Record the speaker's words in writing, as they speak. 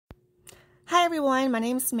Hi everyone, my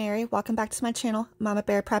name is Mary. Welcome back to my channel, Mama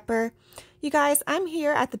Bear Prepper. You guys, I'm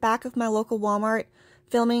here at the back of my local Walmart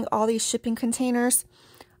filming all these shipping containers.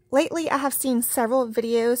 Lately, I have seen several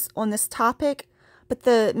videos on this topic, but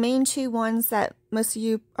the main two ones that most of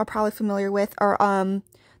you are probably familiar with are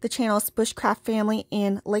the channels Bushcraft Family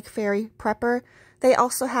and Lake Fairy Prepper. They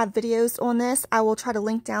also have videos on this. I will try to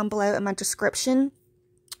link down below in my description.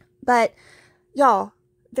 But y'all,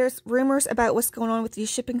 there's rumors about what's going on with these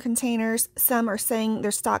shipping containers. Some are saying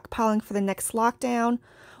they're stockpiling for the next lockdown,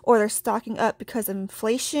 or they're stocking up because of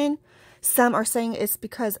inflation. Some are saying it's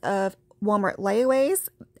because of Walmart layaways.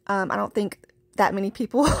 I don't think that many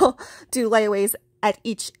people do layaways at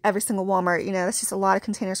every single Walmart. You know, that's just a lot of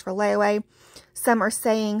containers for layaway. Some are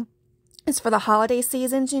saying it's for the holiday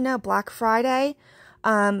seasons, you know, Black Friday.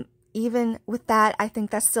 Even with that, I think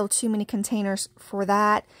that's still too many containers for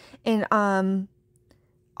that. And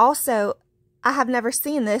also, I have never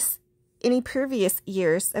seen this any previous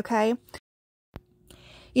years, okay?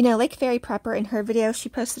 You know, Lake Fairy Prepper, in her video, she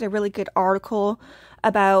posted a really good article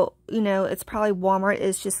about, you know, it's probably Walmart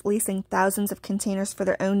is just leasing thousands of containers for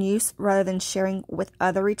their own use rather than sharing with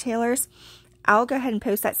other retailers. I'll go ahead and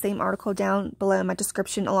post that same article down below in my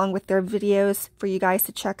description along with their videos for you guys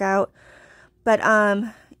to check out. But,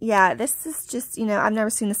 yeah, this is just, you know, I've never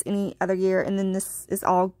seen this any other year, and then this is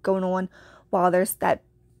all going on while there's that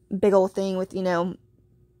big old thing with, you know,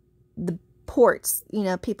 the ports. You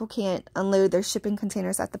know, people can't unload their shipping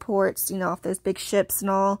containers at the ports, you know, off those big ships and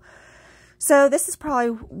all. So this is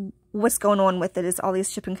probably what's going on with it, is all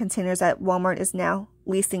these shipping containers that Walmart is now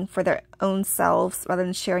leasing for their own selves rather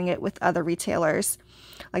than sharing it with other retailers,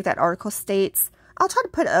 like that article states. I'll try to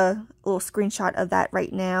put a little screenshot of that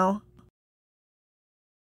right now.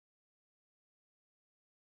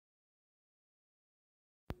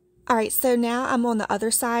 Alright, so now I'm on the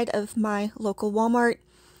other side of my local Walmart.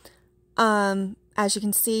 As you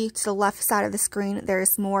can see, to the left side of the screen,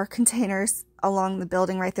 there's more containers along the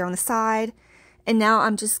building right there on the side. And now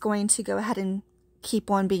I'm just going to go ahead and keep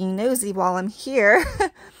on being nosy while I'm here.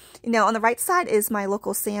 You know, on the right side is my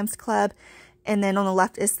local Sam's Club, and then on the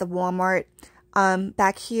left is the Walmart.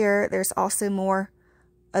 Back here, there's also more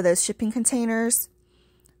of those shipping containers.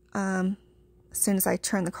 As soon as I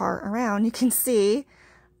turn the car around, you can see.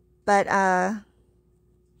 But,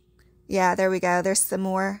 yeah, there we go. There's some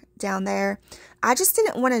more down there. I just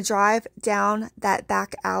didn't want to drive down that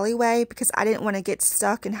back alleyway because I didn't want to get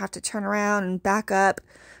stuck and have to turn around and back up.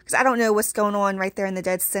 Because I don't know what's going on right there in the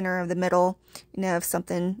dead center of the middle. You know, if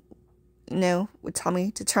something, you know, would tell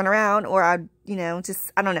me to turn around, or I'd, you know,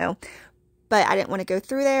 just, I don't know. But I didn't want to go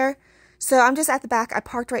through there. So I'm just at the back. I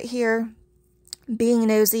parked right here, being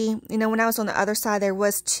nosy. You know, when I was on the other side, there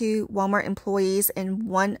was 2 Walmart employees in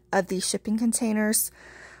one of these shipping containers.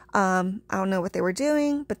 I don't know what they were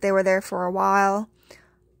doing, but they were there for a while.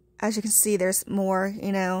 As you can see, there's more,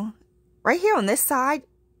 you know, right here on this side.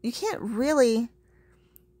 You can't really,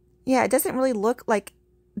 yeah, it doesn't really look like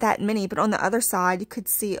that many, but on the other side, you could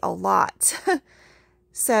see a lot.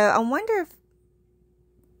 So I wonder if,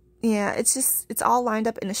 yeah, it's all lined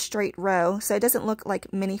up in a straight row. So it doesn't look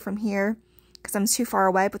like many from here, because I'm too far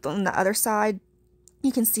away, but on the other side,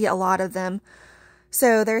 you can see a lot of them.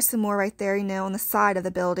 So there's some more right there, you know, on the side of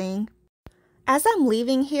the building. As I'm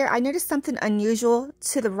leaving here, I noticed something unusual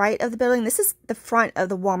to the right of the building. This is the front of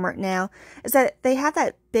the Walmart now, is that they have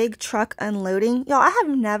that big truck unloading. Y'all, I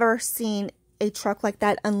have never seen a truck like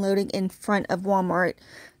that unloading in front of Walmart.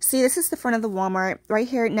 See, this is the front of the Walmart, right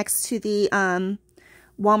here next to the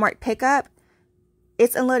Walmart pickup.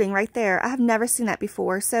 It's unloading right there. I have never seen that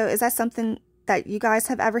before. So is that something that you guys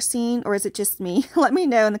have ever seen, or is it just me? Let me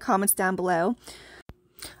know in the comments down below.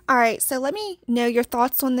 Alright, so let me know your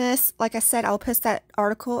thoughts on this. Like I said, I'll post that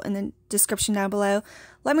article in the description down below.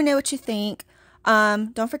 Let me know what you think.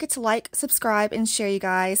 Don't forget to like, subscribe, and share, you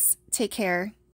guys. Take care.